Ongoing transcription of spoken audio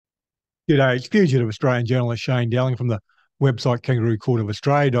G'day, it's fugitive Australian journalist Shane Dowling from the website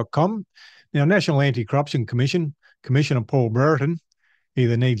kangaroocourtofaustralia.com. Now, National Anti-Corruption Commission, Commissioner Paul Brereton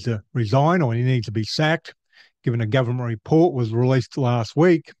either needs to resign or he needs to be sacked, given a government report was released last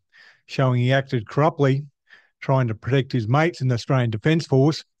week showing he acted corruptly, trying to protect his mates in the Australian Defence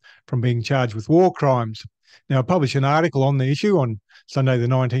Force from being charged with war crimes. Now, I published an article on the issue on Sunday the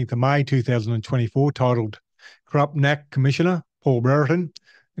 19th of May 2024 titled Corrupt NAC Commissioner Paul Brereton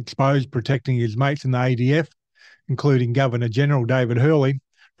exposed protecting his mates in the ADF, including Governor General David Hurley,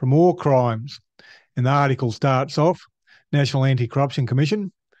 from war crimes. And the article starts off, National Anti-Corruption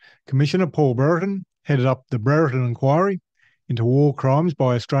Commission, Commissioner Paul Brereton headed up the Brereton inquiry into war crimes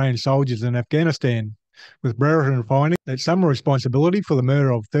by Australian soldiers in Afghanistan, with Brereton finding that some responsibility for the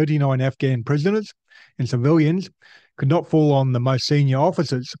murder of 39 Afghan prisoners and civilians could not fall on the most senior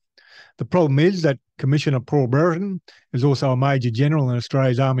officers. The problem is that Commissioner Paul Brereton is also a Major General in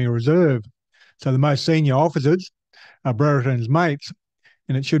Australia's Army Reserve, so the most senior officers are Brereton's mates,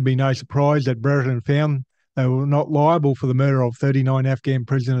 and it should be no surprise that Brereton found they were not liable for the murder of 39 Afghan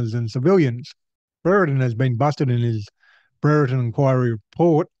prisoners and civilians. Brereton has been busted in his Brereton Inquiry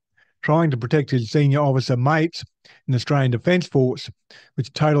report trying to protect his senior officer mates in the Australian Defence Force,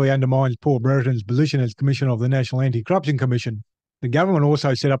 which totally undermines Paul Brereton's position as Commissioner of the National Anti-Corruption Commission. The government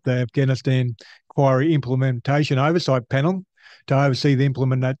also set up the Afghanistan Inquiry Implementation Oversight Panel to oversee the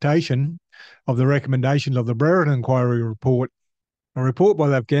implementation of the recommendations of the Brereton Inquiry report. A report by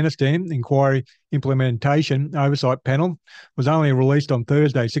the Afghanistan Inquiry Implementation Oversight Panel was only released on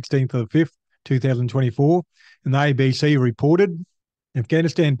Thursday, 16th of the 5th, 2024, and the ABC reported the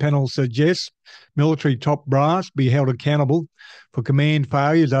Afghanistan panel suggests military top brass be held accountable for command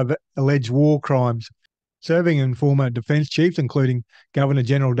failures over alleged war crimes. Serving and former defence chiefs, including Governor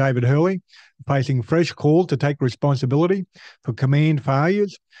General David Hurley, facing fresh calls to take responsibility for command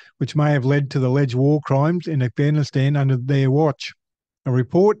failures, which may have led to the alleged war crimes in Afghanistan under their watch. A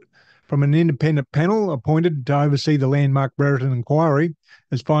report from an independent panel appointed to oversee the landmark Brereton inquiry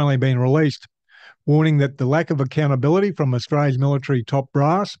has finally been released, warning that the lack of accountability from Australia's military top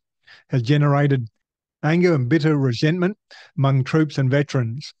brass has generated anger and bitter resentment among troops and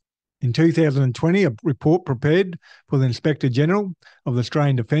veterans. In 2020, a report prepared for the Inspector General of the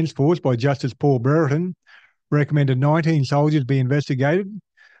Australian Defence Force by Justice Paul Brereton recommended 19 soldiers be investigated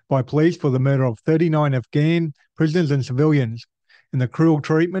by police for the murder of 39 Afghan prisoners and civilians and the cruel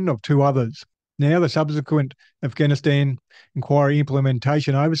treatment of 2 others. Now, the subsequent Afghanistan Inquiry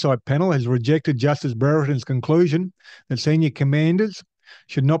Implementation Oversight Panel has rejected Justice Brereton's conclusion that senior commanders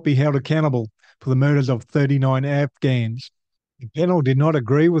should not be held accountable for the murders of 39 Afghans. The panel did not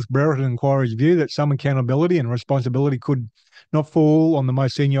agree with Brereton Inquiry's view that some accountability and responsibility could not fall on the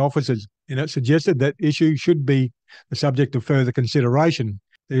most senior officers, and it suggested that issue should be the subject of further consideration.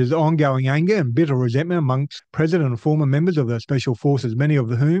 There is ongoing anger and bitter resentment amongst present and former members of the Special Forces, many of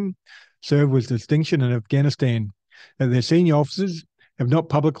whom served with distinction in Afghanistan, that their senior officers have not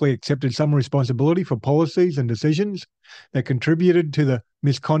publicly accepted some responsibility for policies and decisions that contributed to the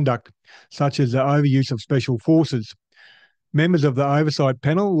misconduct, such as the overuse of special forces. Members of the oversight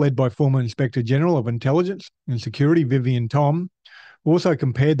panel, led by former Inspector General of Intelligence and Security Vivian Tom, also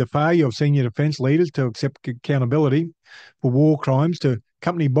compared the failure of senior defence leaders to accept accountability for war crimes to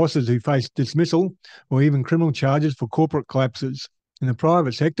company bosses who face dismissal or even criminal charges for corporate collapses. In the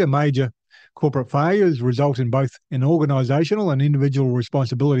private sector, major corporate failures result in both an organisational and individual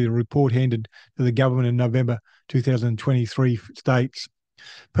responsibility, the report handed to the government in November 2023 states.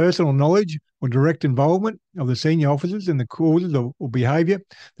 Personal knowledge or direct involvement of the senior officers in the causes or behaviour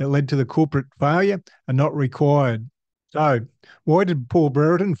that led to the corporate failure are not required. So, why did Paul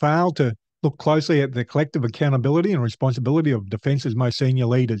Brereton fail to look closely at the collective accountability and responsibility of Defence's most senior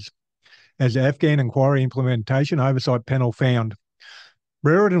leaders? As the Afghan Inquiry Implementation Oversight Panel found,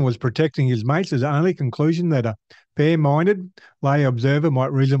 Brereton was protecting his mates as the only conclusion that a fair-minded lay observer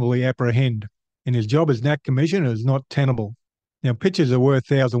might reasonably apprehend, and his job as NAC Commissioner is not tenable. Now, pictures are worth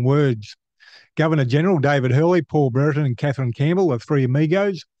 1,000 words. Governor General David Hurley, Paul Brereton and Catherine Campbell, the 3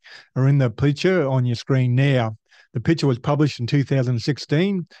 amigos, are in the picture on your screen now. The picture was published in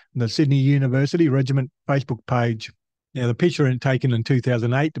 2016 on the Sydney University Regiment Facebook page. Now, the picture taken in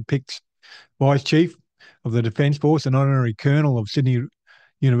 2008 depicts Vice Chief of the Defence Force and Honorary Colonel of Sydney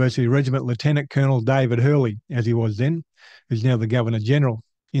University Regiment, Lieutenant Colonel David Hurley, as he was then, who's now the Governor General.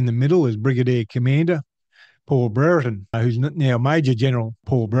 In the middle is Brigadier Commander Paul Brereton, who's now Major General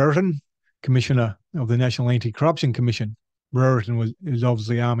Paul Brereton, Commissioner of the National Anti-Corruption Commission. Brereton is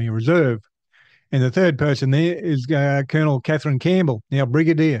obviously Army Reserve. And the third person there is Colonel Catherine Campbell, now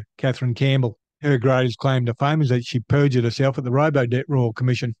Brigadier Catherine Campbell. Her greatest claim to fame is that she perjured herself at the Robodebt Royal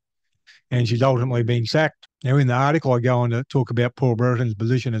Commission and she's ultimately been sacked. Now, in the article, I go on to talk about Paul Brereton's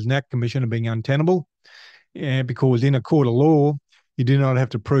position as NAC Commissioner being untenable, because in a court of law, you do not have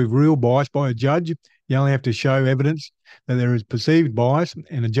to prove real bias by a judge. You only have to show evidence that there is perceived bias,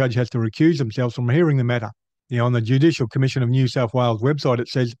 and a judge has to recuse themselves from hearing the matter. Now, on the Judicial Commission of New South Wales website, it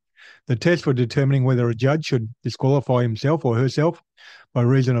says the test for determining whether a judge should disqualify himself or herself by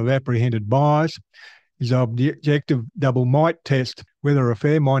reason of apprehended bias is an objective double might test, whether a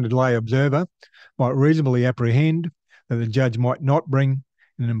fair-minded lay observer might reasonably apprehend that the judge might not bring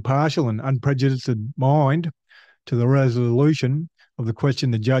an impartial and unprejudiced mind to the resolution of the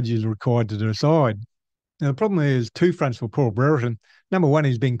question the judge is required to decide. Now, the problem is two fronts for Paul Brereton. Number one,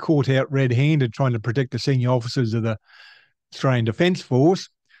 he's been caught out red-handed trying to protect the senior officers of the Australian Defence Force.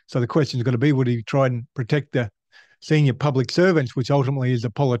 So the question is going to be, would he try and protect the senior public servants, which ultimately is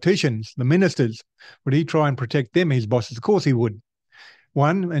the politicians, the ministers? Would he try and protect them, his bosses? Of course he would.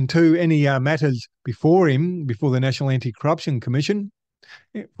 One, and two, any matters before him, before the National Anti-Corruption Commission,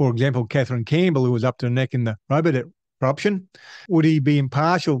 for example, Catherine Campbell, who was up to her neck in the Robodebt corruption, would he be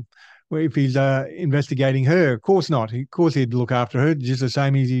impartial if he's investigating her? Of course not. Of course he'd look after her, just the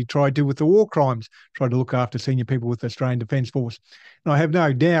same as he tried to with the war crimes, tried to look after senior people with the Australian Defence Force. And I have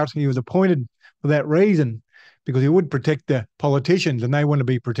no doubt he was appointed for that reason, because he would protect the politicians and they want to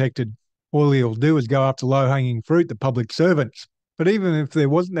be protected. All he'll do is go after low-hanging fruit, the public servants. But even if there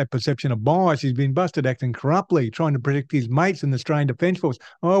wasn't that perception of bias, he's been busted acting corruptly, trying to protect his mates in the Australian Defence Force.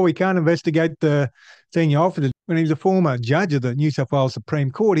 Oh, we can't investigate the senior officers. When he's a former judge of the New South Wales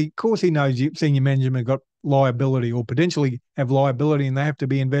Supreme Court, of course he knows senior management got liability or potentially have liability and they have to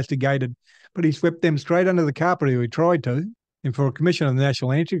be investigated. But he swept them straight under the carpet, or he tried to. And for a commissioner of the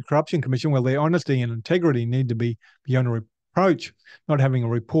National Anti-Corruption Commission, well, their honesty and integrity need to be beyond reproach, not having a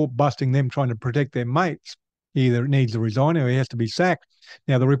report busting them trying to protect their mates. He either needs to resign or he has to be sacked.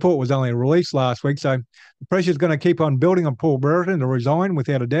 Now, the report was only released last week, so the pressure is going to keep on building on Paul Brereton to resign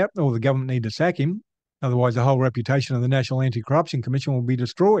without a doubt, or the government need to sack him. Otherwise, the whole reputation of the National Anti-Corruption Commission will be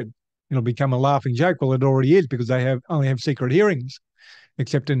destroyed. It'll become a laughing joke. Well, it already is, because they only have secret hearings,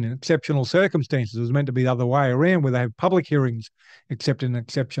 except in exceptional circumstances. It was meant to be the other way around, where they have public hearings, except in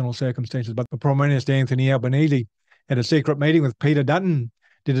exceptional circumstances. But the Prime Minister, Anthony Albanese, had a secret meeting with Peter Dutton,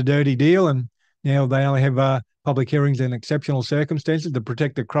 did a dirty deal, and now they only have public hearings in exceptional circumstances to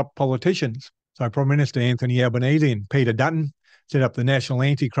protect the corrupt politicians. So Prime Minister Anthony Albanese and Peter Dutton set up the National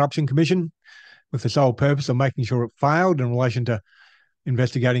Anti-Corruption Commission with the sole purpose of making sure it failed in relation to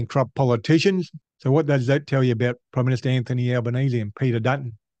investigating corrupt politicians. So what does that tell you about Prime Minister Anthony Albanese and Peter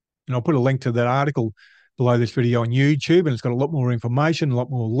Dutton? And I'll put a link to that article below this video on YouTube, and it's got a lot more information, a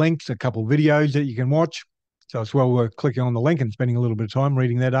lot more links, a couple of videos that you can watch. So it's well worth clicking on the link and spending a little bit of time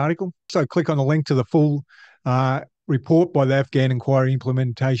reading that article. So click on the link to the full report by the Afghan Inquiry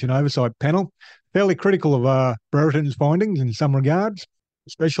Implementation Oversight Panel. Fairly critical of Brereton's findings in some regards,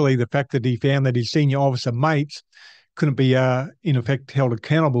 especially the fact that he found that his senior officer mates couldn't be, in effect, held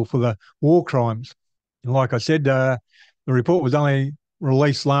accountable for the war crimes. And like I said, the report was only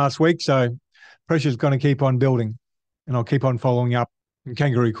released last week, so pressure's going to keep on building, and I'll keep on following up. In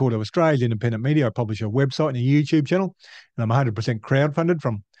Kangaroo Court of Australia's independent media, I publish a website and a YouTube channel, and I'm 100% crowdfunded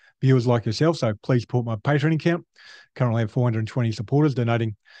from viewers like yourself, so please support my Patreon account. Currently have 420 supporters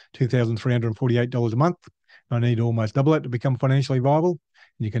donating $2,348 a month. I need to almost double that to become financially viable.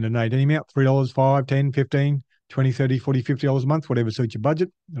 And you can donate any amount, $3, $5, $10, $15, $20, $30, $40, $50 a month, whatever suits your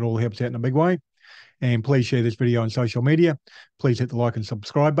budget. It all helps out in a big way. And please share this video on social media. Please hit the like and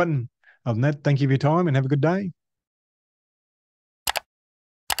subscribe button. Other than that, thank you for your time and have a good day.